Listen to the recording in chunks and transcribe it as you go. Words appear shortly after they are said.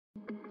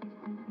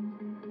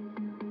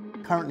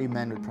Currently,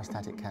 men with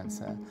prostatic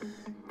cancer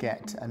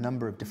get a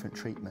number of different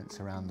treatments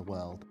around the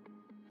world,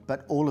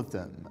 but all of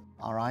them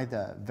are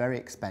either very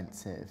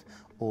expensive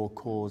or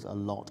cause a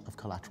lot of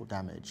collateral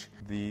damage.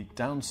 The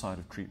downside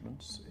of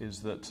treatments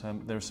is that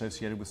they're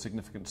associated with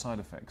significant side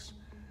effects,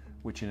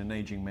 which in an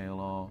aging male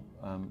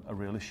are a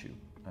real issue.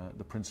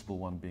 The principal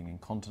one being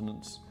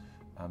incontinence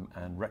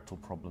and rectal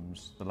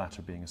problems, the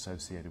latter being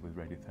associated with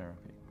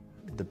radiotherapy.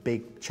 The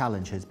big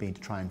challenge has been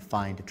to try and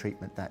find a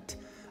treatment that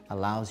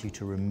allows you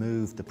to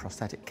remove the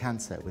prostatic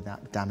cancer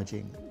without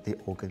damaging the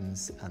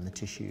organs and the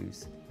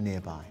tissues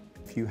nearby.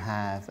 If you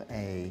have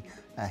a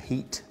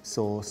heat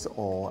source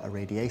or a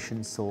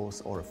radiation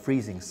source or a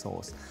freezing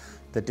source,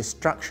 the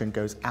destruction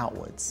goes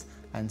outwards,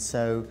 and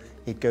so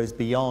it goes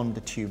beyond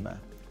the tumour.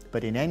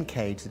 But in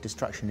N-cage, the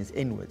destruction is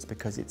inwards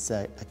because it's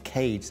a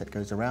cage that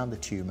goes around the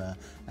tumour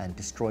and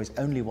destroys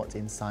only what's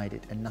inside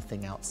it and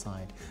nothing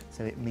outside.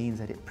 So it means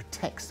that it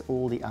protects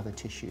all the other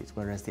tissues,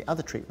 whereas the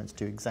other treatments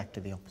do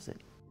exactly the opposite.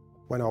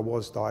 When I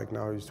was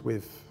diagnosed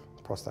with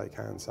prostate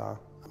cancer,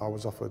 I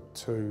was offered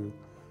 2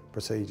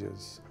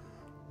 procedures.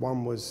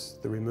 One was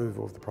the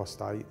removal of the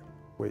prostate,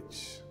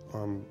 which,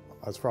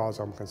 as far as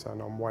I'm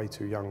concerned, I'm way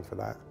too young for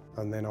that.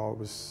 And then I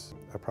was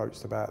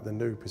approached about the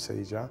new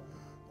procedure.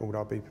 Would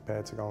I be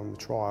prepared to go on the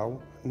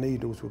trial?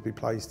 Needles would be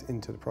placed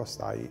into the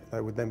prostate.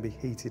 They would then be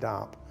heated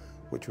up,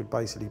 which would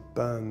basically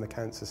burn the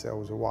cancer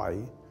cells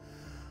away.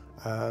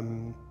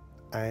 And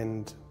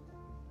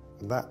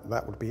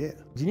that would be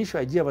it. The initial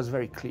idea was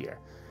very clear.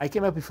 I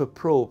came up with a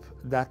probe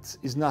that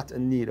is not a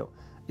needle.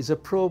 It's a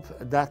probe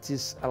that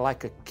is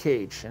like a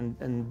cage,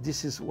 and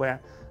this is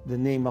where the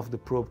name of the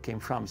probe came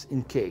from, it's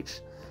in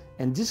cage.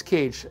 And this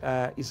cage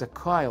is a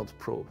coiled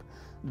probe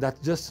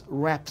that just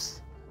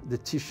wraps the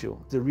tissue,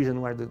 the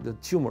region where the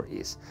tumor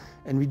is,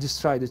 and we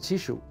destroy the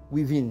tissue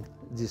within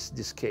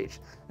this cage.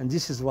 And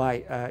this is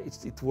why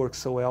it works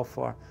so well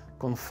for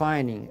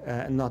confining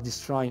and not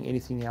destroying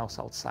anything else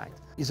outside.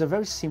 It's a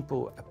very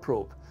simple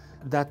probe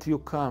that will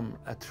come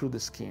through the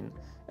skin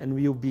and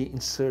will be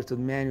inserted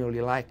manually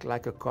like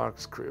a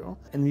corkscrew,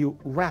 and will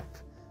wrap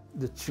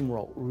the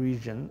tumoral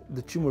region.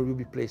 The tumor will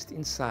be placed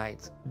inside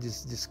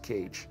this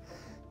cage.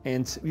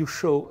 And we'll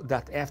show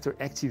that after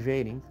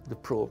activating the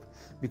probe,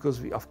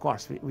 because we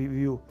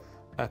will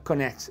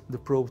connect the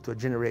probe to a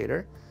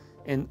generator,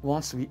 and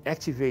once we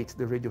activate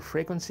the radio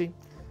frequency,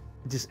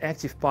 this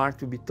active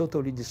part will be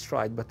totally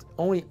destroyed, but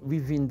only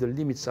within the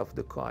limits of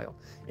the coil.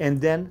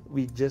 And then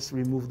we just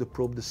remove the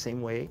probe the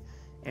same way,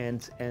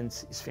 and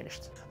it's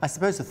finished. I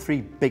suppose the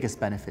 3 biggest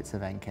benefits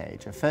of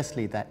N-cage are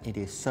firstly that it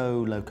is so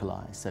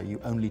localized, so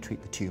you only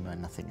treat the tumour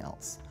and nothing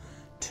else.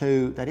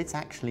 2, that it's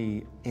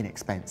actually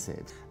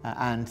inexpensive.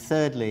 And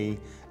thirdly,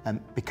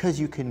 because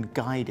you can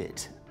guide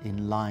it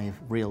in live,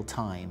 real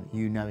time,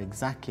 you know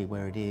exactly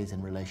where it is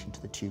in relation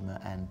to the tumour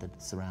and the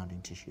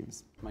surrounding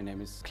tissues. My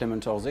name is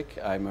Clement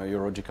Orzik. I'm a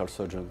urological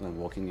surgeon and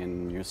working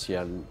in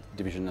UCL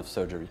Division of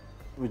Surgery.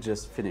 We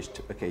just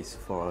finished a case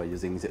for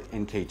using the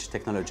N-cage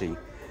technology,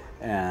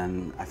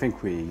 and I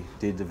think we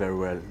did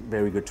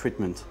very good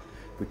treatment.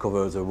 We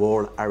cover the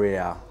whole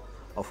area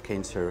of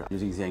cancer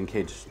using the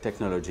N-cage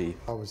technology.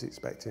 I was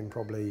expecting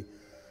probably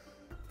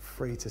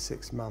 3 to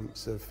 6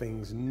 months of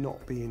things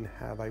not being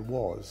how they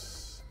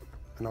was,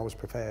 and I was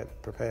prepared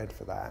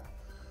for that.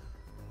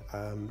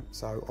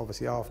 So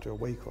obviously after a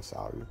week or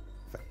so,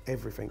 for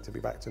everything to be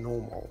back to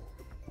normal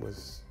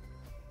was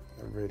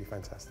really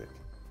fantastic.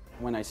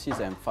 When I see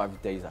them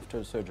 5 days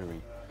after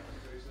surgery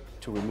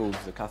to remove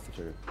the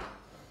catheter,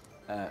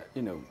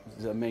 you know,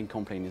 the main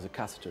complaint is the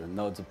catheter,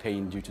 not the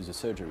pain due to the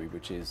surgery,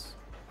 which is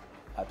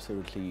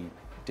absolutely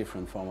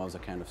different from other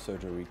kind of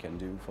surgery we can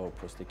do for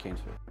prostate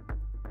cancer.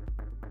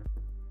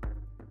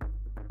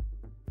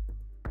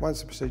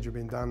 Once the procedure had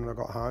been done and I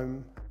got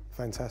home,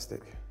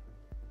 fantastic,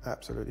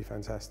 absolutely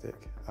fantastic.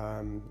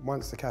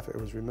 Once the catheter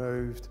was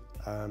removed,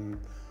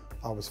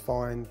 I was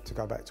fine to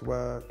go back to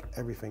work,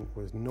 everything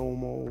was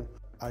normal,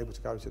 able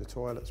to go to the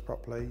toilets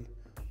properly,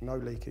 no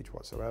leakage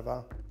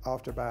whatsoever.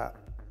 After about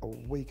a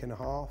week and a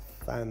half,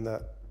 found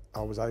that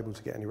I was able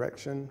to get an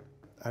erection,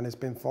 and it's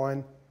been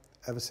fine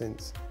ever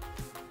since.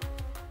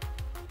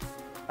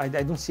 I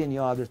don't see any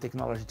other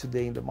technology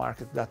today in the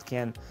market that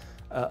can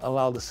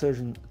allow the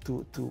surgeon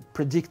to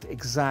predict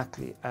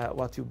exactly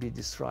what will be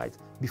destroyed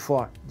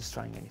before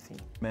destroying anything.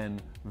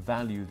 Men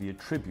value the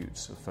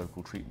attributes of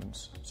focal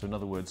treatments. So in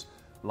other words,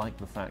 like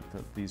the fact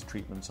that these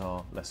treatments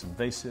are less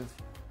invasive,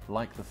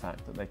 like the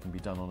fact that they can be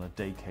done on a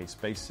day-case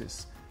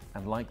basis,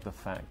 and like the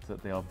fact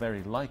that they are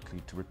very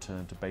likely to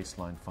return to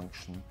baseline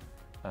function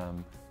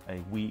a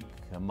week,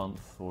 a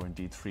month, or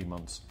indeed 3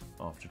 months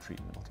after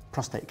treatment.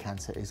 Prostate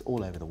cancer is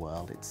all over the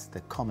world. It's the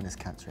commonest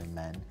cancer in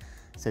men.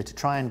 So to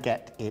try and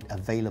get it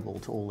available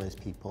to all those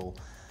people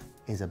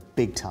is a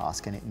big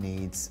task, and it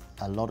needs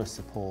a lot of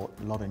support,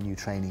 a lot of new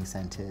training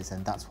centres,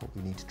 and that's what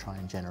we need to try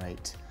and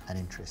generate an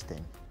interest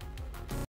in.